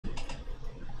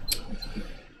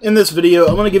In this video,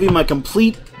 I'm going to give you my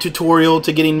complete tutorial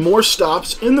to getting more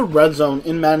stops in the red zone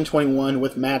in Madden 21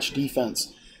 with match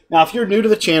defense. Now, if you're new to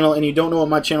the channel and you don't know what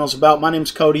my channel is about, my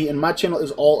name's Cody, and my channel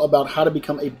is all about how to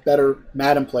become a better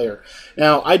Madden player.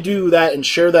 Now, I do that and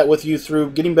share that with you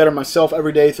through getting better myself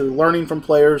every day, through learning from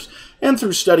players, and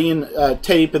through studying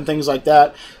tape and things like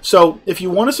that. So, if you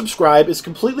want to subscribe, it's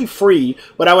completely free,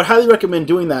 but I would highly recommend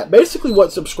doing that. Basically,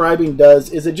 what subscribing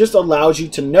does is it just allows you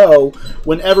to know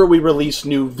whenever we release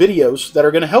new videos that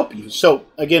are going to help you. So,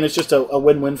 again, it's just a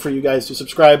win-win for you guys to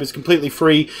subscribe. It's completely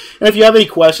free, and if you have any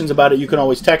questions about it, you can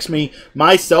always text me.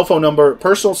 My cell phone number,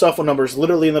 personal cell phone number, is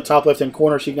literally in the top left-hand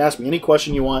corner, so you can ask me any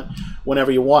question you want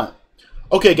whenever you want.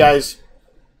 Okay, guys.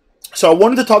 So I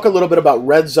wanted to talk a little bit about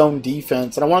red zone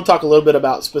defense, and I want to talk a little bit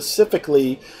about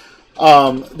specifically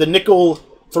the nickel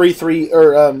 3-3,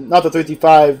 or not the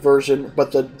 3-3-5 version,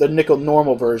 but the nickel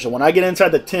normal version. When I get inside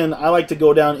the 10, I like to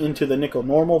go down into the nickel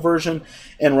normal version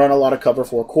and run a lot of cover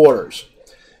 4 quarters.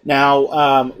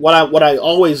 Now, what I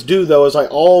always do, though, is I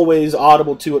always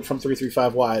audible to it from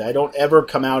 3-3-5 wide. I don't ever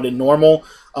come out in normal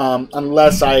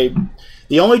unless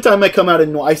the only time I come out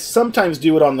in, I sometimes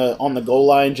do it on the goal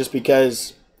line just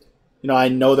because, you know, I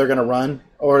know they're gonna run,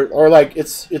 or like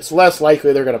it's less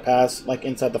likely they're gonna pass like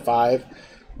inside the 5.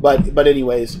 But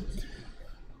anyways,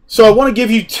 so I want to give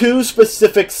you two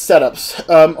specific setups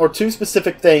or two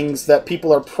specific things that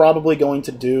people are probably going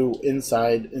to do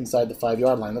inside the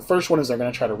 5-yard line. The first one is they're going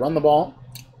to try to run the ball.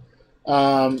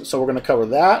 So we're going to cover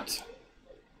that.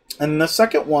 And the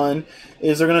second one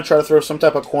is they're going to try to throw some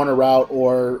type of corner route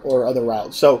or other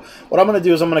route. So what I'm going to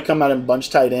do is I'm going to come out and bunch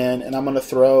tight end, and I'm going to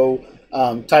throw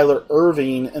Tyler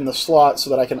Irving in the slot so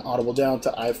that I can audible down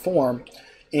to I form.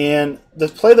 And the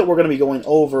play that we're going to be going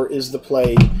over is the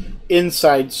play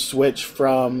inside switch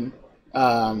from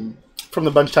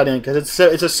the bunch tight end, because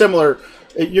it's a similar.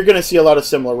 You're going to see a lot of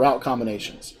similar route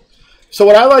combinations. So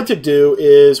what I like to do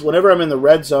is whenever I'm in the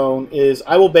red zone is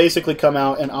I will basically come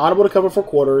out and audible to cover 4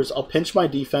 quarters. I'll pinch my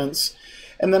defense,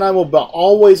 and then I will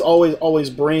always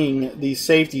bring these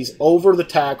safeties over the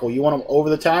tackle. You want them over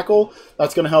the tackle.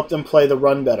 That's going to help them play the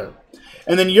run better.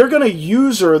 And then you're going to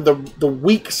user the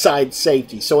weak side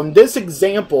safety. So in this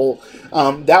example,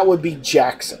 that would be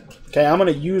Jackson. Okay, I'm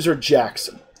going to user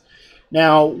Jackson.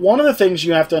 Now, one of the things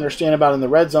you have to understand about in the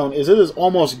red zone is it is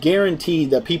almost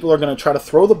guaranteed that people are going to try to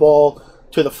throw the ball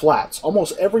to the flats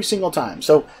almost every single time.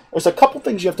 So there's a couple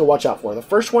things you have to watch out for. The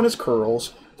first one is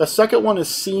curls. The second one is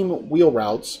seam wheel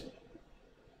routes.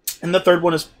 And the third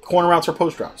one is corner routes or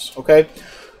post routes. Okay.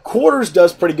 Quarters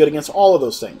does pretty good against all of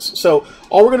those things. So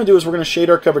all we're going to do is we're going to shade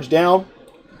our coverage down.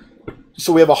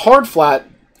 So we have a hard flat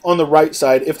on the right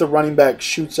side. If the running back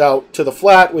shoots out to the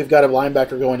flat, we've got a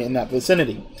linebacker going in that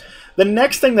vicinity. The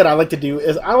next thing that I like to do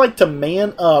is I like to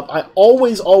man up. I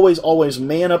always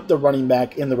man up the running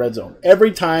back in the red zone.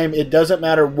 Every time, it doesn't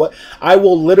matter what. I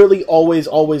will literally always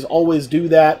do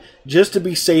that just to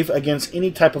be safe against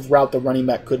any type of route the running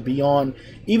back could be on.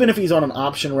 Even if he's on an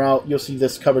option route, you'll see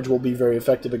this coverage will be very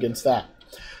effective against that.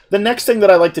 The next thing that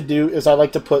I like to do is I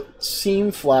like to put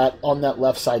seam flat on that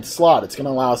left side slot. It's going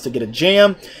to allow us to get a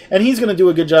jam, and he's going to do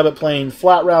a good job at playing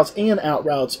flat routes and out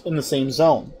routes in the same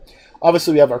zone.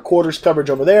 Obviously, we have our quarters coverage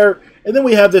over there, and then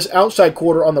we have this outside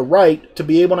quarter on the right to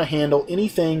be able to handle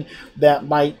anything that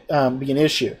might be an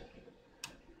issue.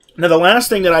 Now, the last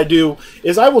thing that I do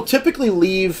is I will typically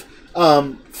leave 4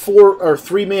 or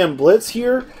 3-man blitz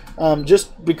here,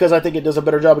 just because I think it does a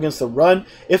better job against the run.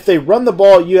 If they run the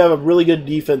ball, you have a really good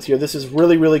defense here. This is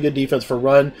really good defense for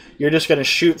run. You're just going to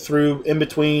shoot through in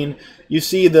between. You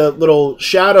see the little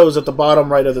shadows at the bottom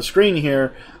right of the screen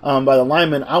here by the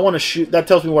lineman. I want to shoot. That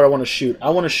tells me where I want to shoot.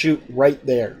 I want to shoot right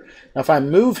there. Now, if I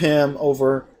move him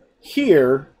over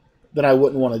here, then I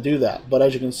wouldn't want to do that. But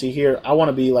as you can see here, I want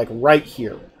to be like right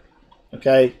here.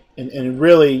 Okay? And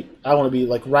really, I want to be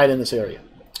like right in this area.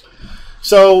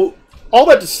 So all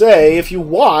that to say, if you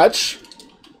watch,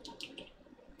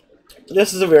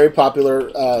 this is a very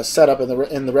popular setup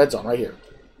in the red zone right here.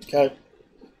 Okay,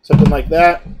 something like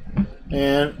that,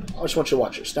 and I just want you to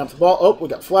watch it. Snap the ball. Oh, we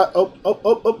got flat.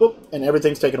 Oh, and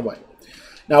everything's taken away.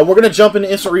 Now we're going to jump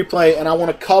into instant replay, and I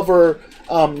want to cover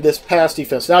this pass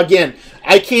defense. Now again,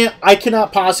 I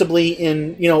cannot possibly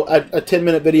in a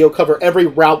 10-minute video cover every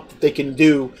route that they can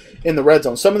do in the red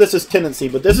zone. Some of this is tendency,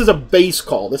 but this is a base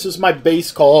call. This is my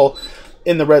base call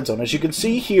in the red zone. As you can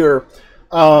see here,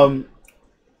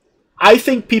 I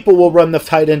think people will run the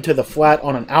tight end to the flat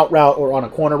on an out route or on a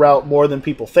corner route more than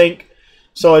people think.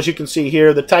 So as you can see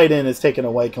here, the tight end is taken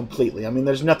away completely. I mean,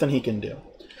 there's nothing he can do.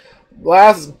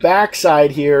 Last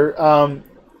backside here,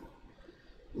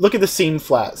 look at the seam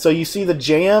flat. So you see the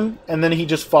jam, and then he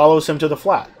just follows him to the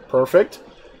flat. Perfect.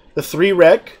 The 3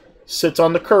 rec sits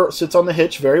on the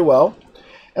hitch very well.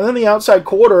 And then the outside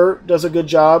quarter does a good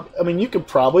job. I mean, you could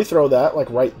probably throw that like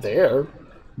right there,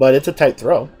 but it's a tight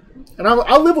throw. And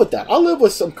I'll live with that. I'll live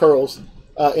with some curls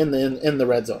in the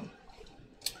red zone.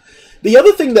 The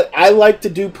other thing that I like to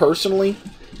do personally,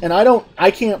 and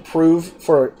I can't prove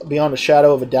for beyond a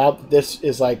shadow of a doubt that this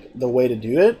is like the way to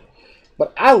do it,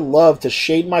 but I love to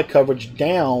shade my coverage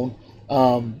down.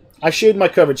 I shade my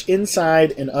coverage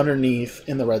inside and underneath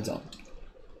in the red zone.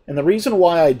 And the reason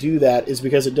why I do that is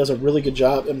because it does a really good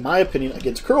job, in my opinion,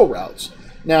 against curl routes.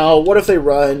 Now, what if they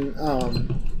run,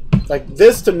 like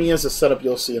this to me is a setup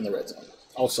you'll see in the red zone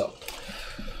also.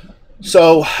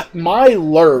 So my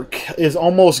lurk is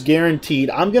almost guaranteed.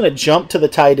 I'm going to jump to the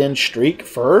tight end streak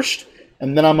first,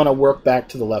 and then I'm going to work back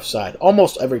to the left side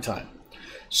almost every time.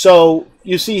 So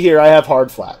you see here I have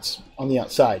hard flats on the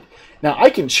outside. Now,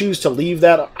 I can choose to leave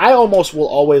that. I almost will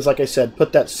always, like I said,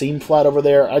 put that seam flat over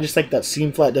there. I just think that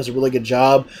seam flat does a really good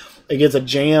job. It gets a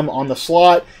jam on the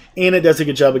slot, and it does a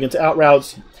good job against out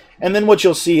routes. And then what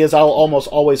you'll see is I'll almost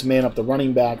always man up the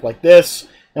running back like this,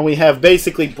 and we have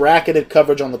basically bracketed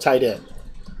coverage on the tight end.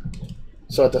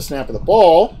 So at the snap of the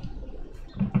ball,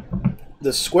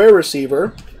 the square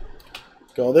receiver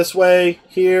go this way,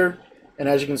 here, and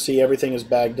as you can see, everything is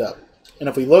bagged up. And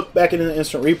if we look back into the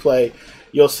instant replay,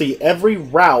 you'll see every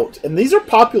route, and these are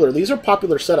popular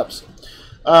setups.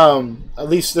 At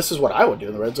least this is what I would do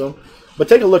in the red zone. But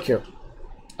take a look here.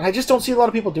 And I just don't see a lot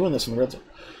of people doing this in the red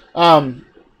zone.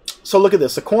 So look at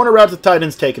this. The corner route to the tight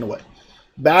end's taken away.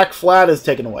 Back flat is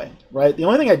taken away, right? The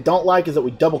only thing I don't like is that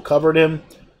we double covered him,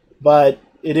 but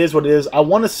it is what it is. I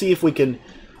want to see if we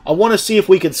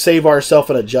can save ourselves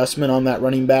an adjustment on that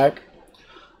running back.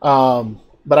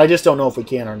 But I just don't know if we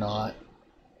can or not.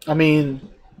 I mean,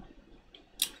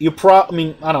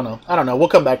 I don't know. We'll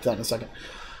come back to that in a second.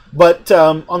 But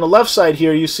on the left side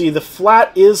here, you see the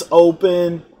flat is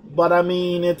open, but I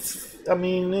mean it's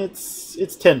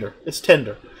tender. It's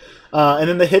tender. And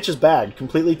then the hitch is bagged,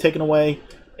 completely taken away,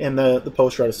 and the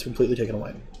post route is completely taken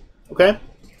away. Okay.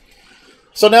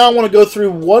 So now I want to go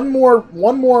through one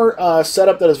more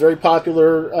setup that is very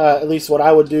popular. At least what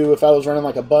I would do if I was running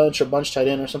like a bunch tight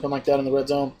end or something like that in the red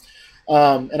zone,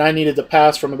 and I needed to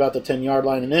pass from about the 10-yard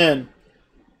line and in.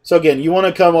 So again, you want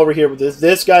to come over here with this.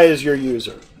 This guy is your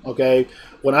user, okay?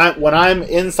 When I'm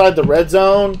inside the red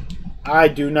zone, I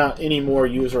do not anymore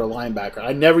use a linebacker.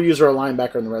 I never use a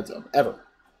linebacker in the red zone ever.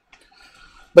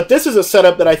 But this is a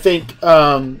setup that I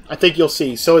think you'll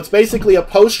see. So it's basically a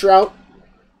post route,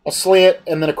 a slant,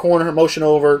 and then a corner motion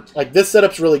over. Like this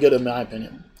setup's really good in my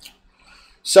opinion.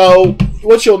 So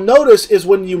what you'll notice is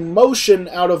when you motion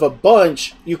out of a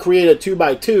bunch, you create a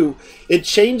 2x2. It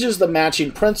changes the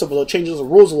matching principle. It changes the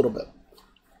rules a little bit.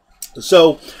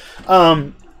 So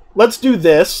let's do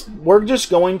this. We're just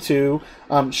going to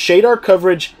shade our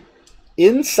coverage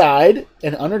inside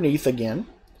and underneath again.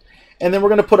 And then we're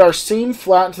going to put our seam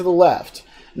flat to the left.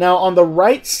 Now on the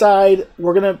right side,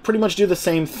 we're going to pretty much do the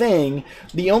same thing.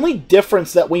 The only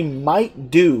difference that we might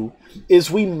do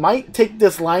is we might take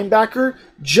this linebacker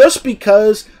just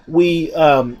because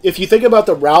if you think about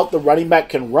the route the running back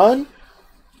can run,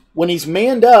 when he's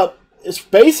manned up, it's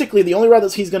basically the only route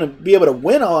that he's going to be able to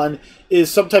win on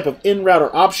is some type of in route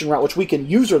or option route, which we can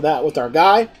user that with our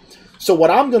guy. So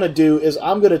what I'm going to do is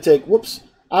I'm going to take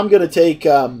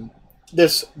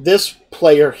this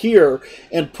player here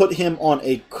and put him on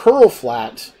a curl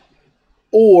flat,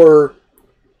 or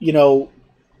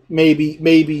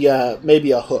maybe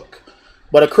a hook.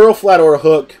 But a curl flat or a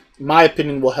hook, in my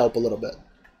opinion, will help a little bit.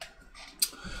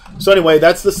 So anyway,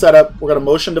 that's the setup. We're going to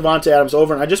motion Davante Adams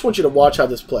over, and I just want you to watch how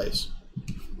this plays.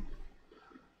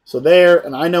 So there,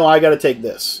 and I know I got to take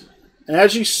this. And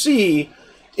as you see,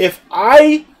 if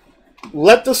I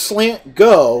let the slant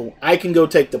go, I can go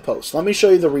take the post. Let me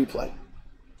show you the replay.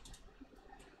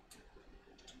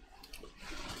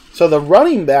 So the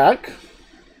running back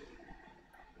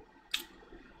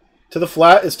to the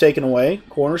flat is taken away.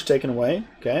 Corner's taken away.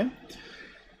 Okay.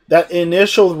 That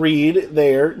initial read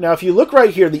there. Now, if you look right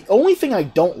here, the only thing I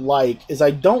don't like is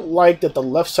I don't like that the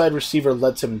left side receiver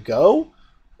lets him go,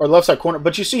 or left side corner.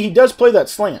 But you see, he does play that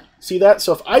slant. See that?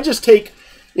 So if I just take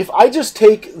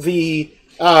the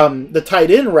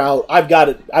tight end route, I've got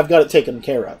it taken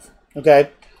care of. Okay,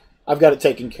 I've got it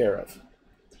taken care of.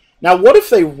 Now, what if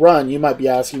they run? You might be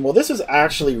asking. Well, this is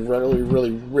actually really,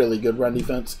 really, really good run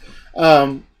defense.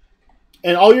 And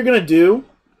all you're going to do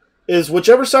is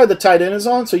whichever side the tight end is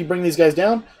on, so you bring these guys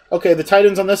down. Okay, the tight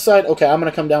end's on this side. Okay, I'm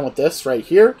going to come down with this right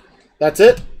here. That's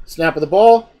it. Snap of the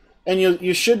ball. And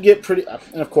you should get pretty...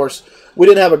 And, of course, we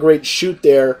didn't have a great shoot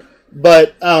there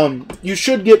But you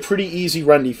should get pretty easy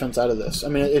run defense out of this. I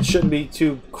mean, it shouldn't be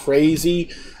too crazy.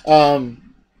 You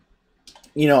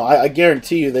know, I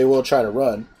guarantee you they will try to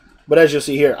run. But as you'll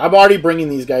see here, I'm already bringing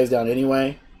these guys down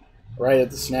anyway, right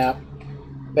at the snap.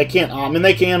 They can't, I mean,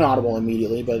 they can audible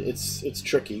immediately, but it's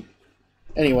tricky.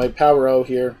 Anyway, power O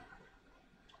here,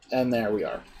 and there we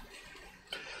are.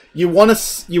 You want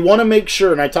to make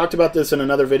sure, and I talked about this in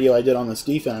another video I did on this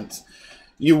defense.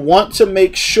 You want to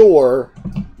make sure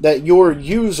that your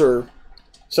user,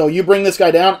 so you bring this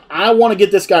guy down, I want to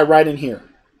get this guy right in here.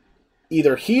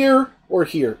 Either here or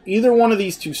here. Either one of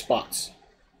these two spots.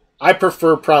 I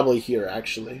prefer probably here,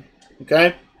 actually.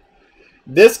 Okay?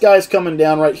 This guy's coming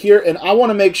down right here, and I want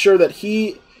to make sure that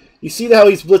he, you see how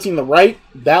he's blitzing the right?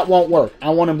 That won't work. I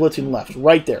want him blitzing left,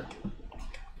 right there.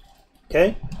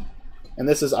 Okay? And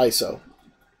this is ISO.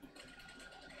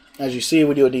 As you see,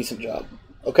 we do a decent job.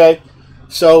 Okay?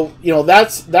 So, you know,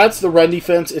 that's the run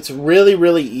defense. It's really,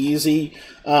 really easy.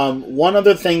 One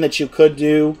other thing that you could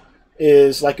do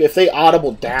is, like, if they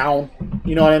audible down,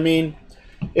 you know what I mean?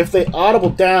 If they audible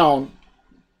down,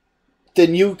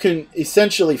 then you can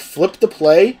essentially flip the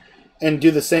play and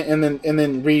do the same, and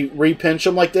then re-pinch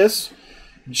them like this.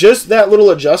 Just that little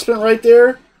adjustment right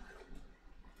there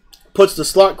puts the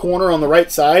slot corner on the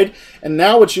right side. And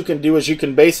now what you can do is you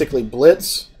can basically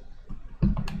blitz,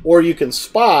 or you can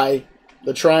spy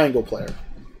the triangle player.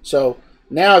 So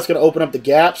now it's going to open up the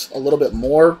gaps a little bit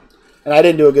more. And I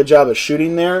didn't do a good job of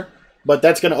shooting there, but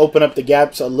that's going to open up the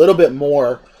gaps a little bit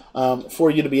more for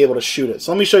you to be able to shoot it.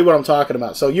 So let me show you what I'm talking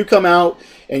about. So you come out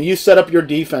and you set up your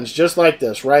defense just like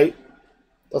this, right?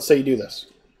 Let's say you do this.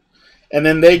 And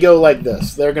then they go like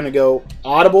this. They're going to go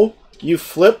audible, you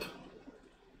flip,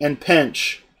 and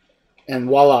pinch, and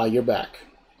voila, you're back.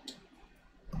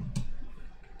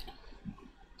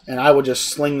 And I would just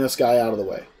sling this guy out of the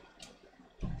way.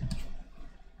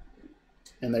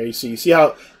 And there you see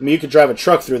how, I mean, you could drive a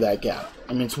truck through that gap.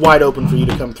 I mean, it's wide open for you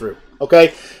to come through.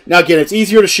 Okay? Now, again, it's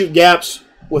easier to shoot gaps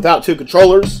without two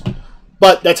controllers,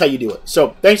 but that's how you do it.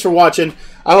 So, thanks for watching.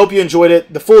 I hope you enjoyed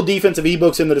it. The full defensive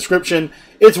ebook's in the description.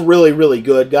 It's really, really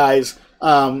good, guys.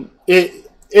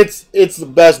 It's the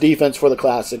best defense for the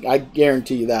Classic. I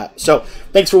guarantee you that. So,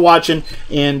 thanks for watching,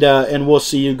 and we'll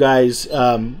see you guys.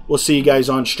 We'll see you guys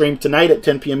on stream tonight at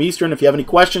 10 p.m. Eastern. If you have any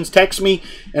questions, text me.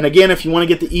 And again, if you want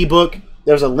to get the ebook,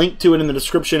 there's a link to it in the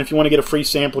description. If you want to get a free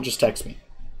sample, just text me.